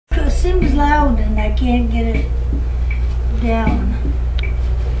seems loud and I can't get it down.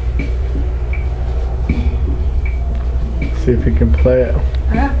 See if you can play it.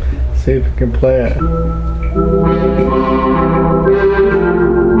 Huh? See if you can play it.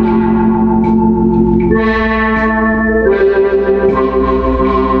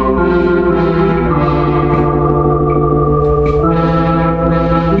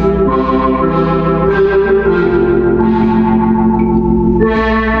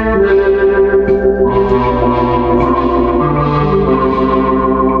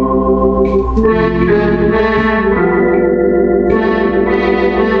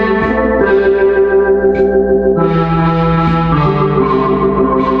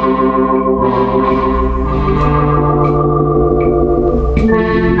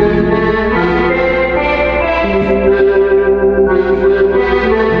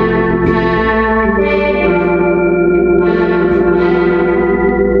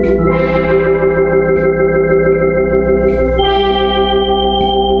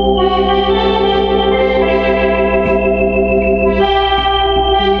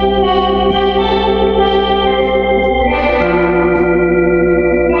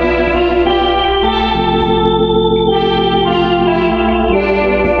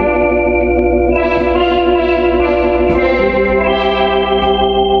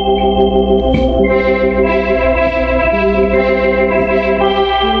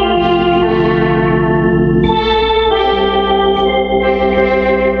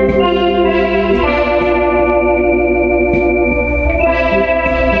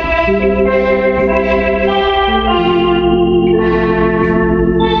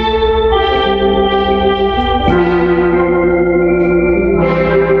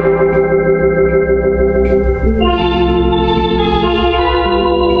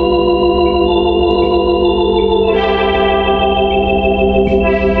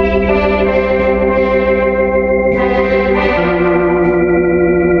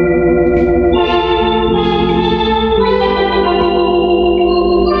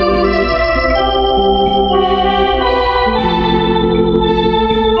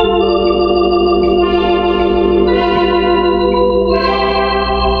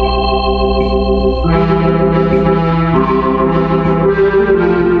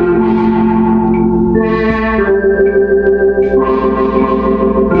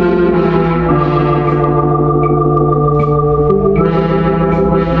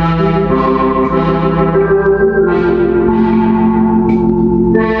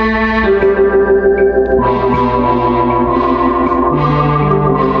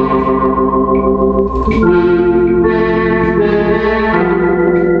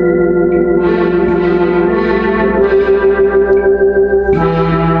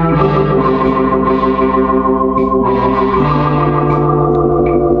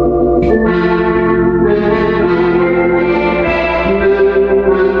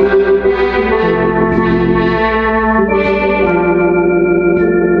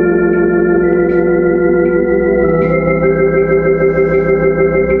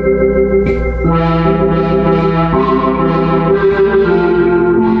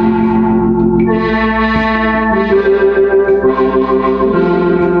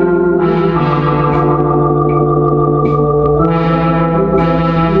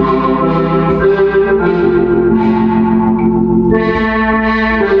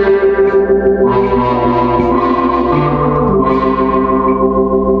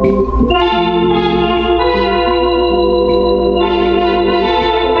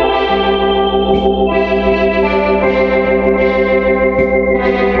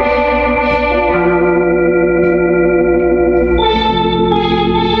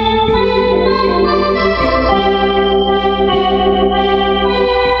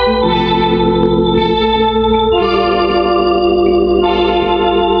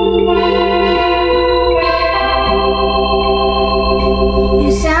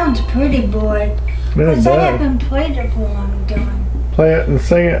 Pretty boy. Yeah, Because I haven't played it for a long time. Play it and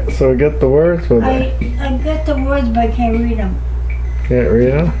sing it so we get the words with it. I get the words, but I can't read them. Can't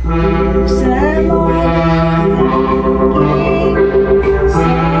read them?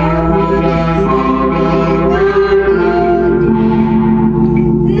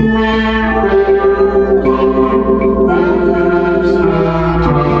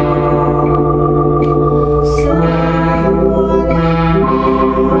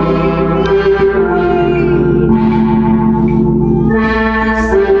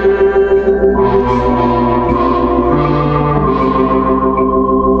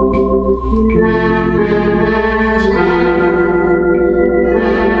 Thank you.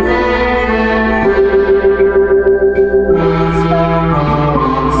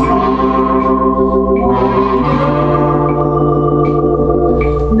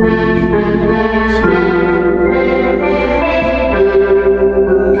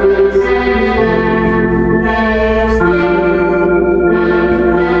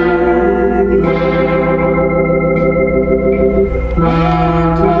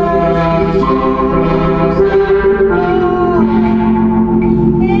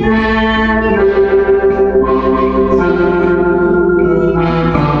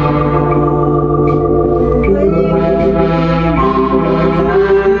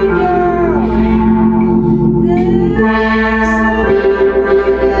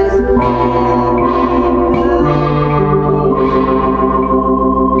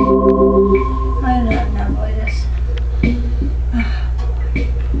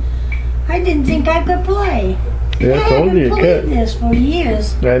 play. Yeah, I told you you played could. this for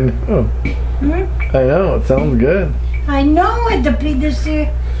years. I know. Hmm? I know. It sounds good. I know it. This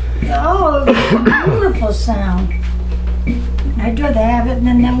oh, it's a beautiful sound. I'd rather have it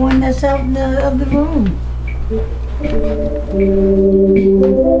than the one that's out in the other room.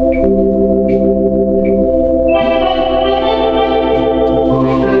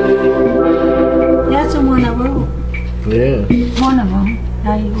 That's the one I wrote. Yeah. One of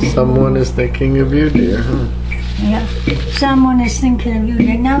them. Someone is thinking of you, dear, huh? Yeah. Someone is thinking of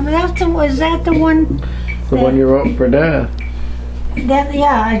you. Now, was that the one? The one you wrote for Dad.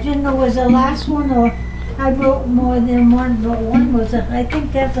 Yeah, I didn't know was the last one or I wrote more than one, but one was, I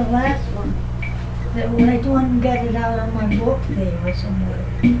think that's the last one. That when I didn't get it out on my book there or somewhere.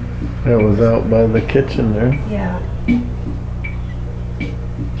 It was out by the kitchen there. Yeah.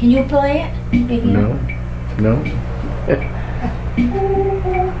 Can you play it? No. No.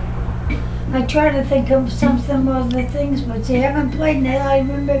 I try to think of some other things, but see, I haven't played that. I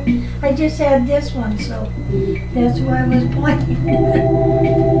remember I just had this one, so that's why I was playing.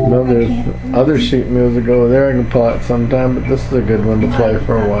 No, there's other sheet music over there. I can play it sometime, but this is a good one to play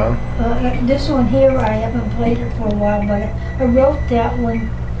for a while. This one here, I haven't played it for a while, but I wrote that one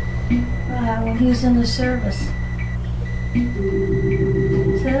when he was in the service.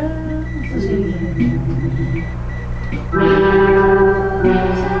 So, let's see.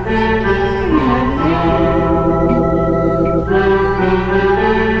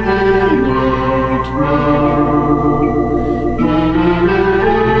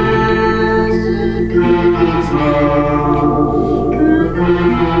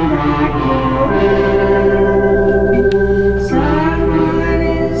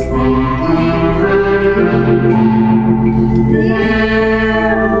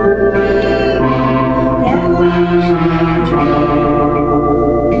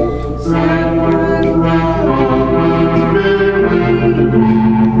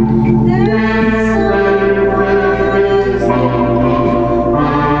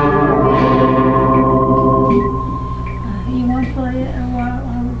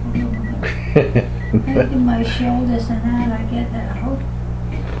 In my shoulders and that, I get that out.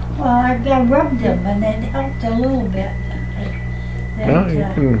 Well, I rubbed them and it helped a little bit. No, you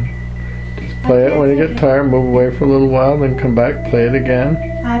can just play it when you get tired, move away for a little while, then come back, play it again.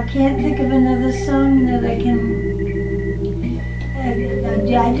 I can't think of another song that I can.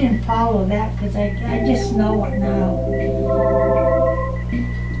 I didn't follow that because I just know it now.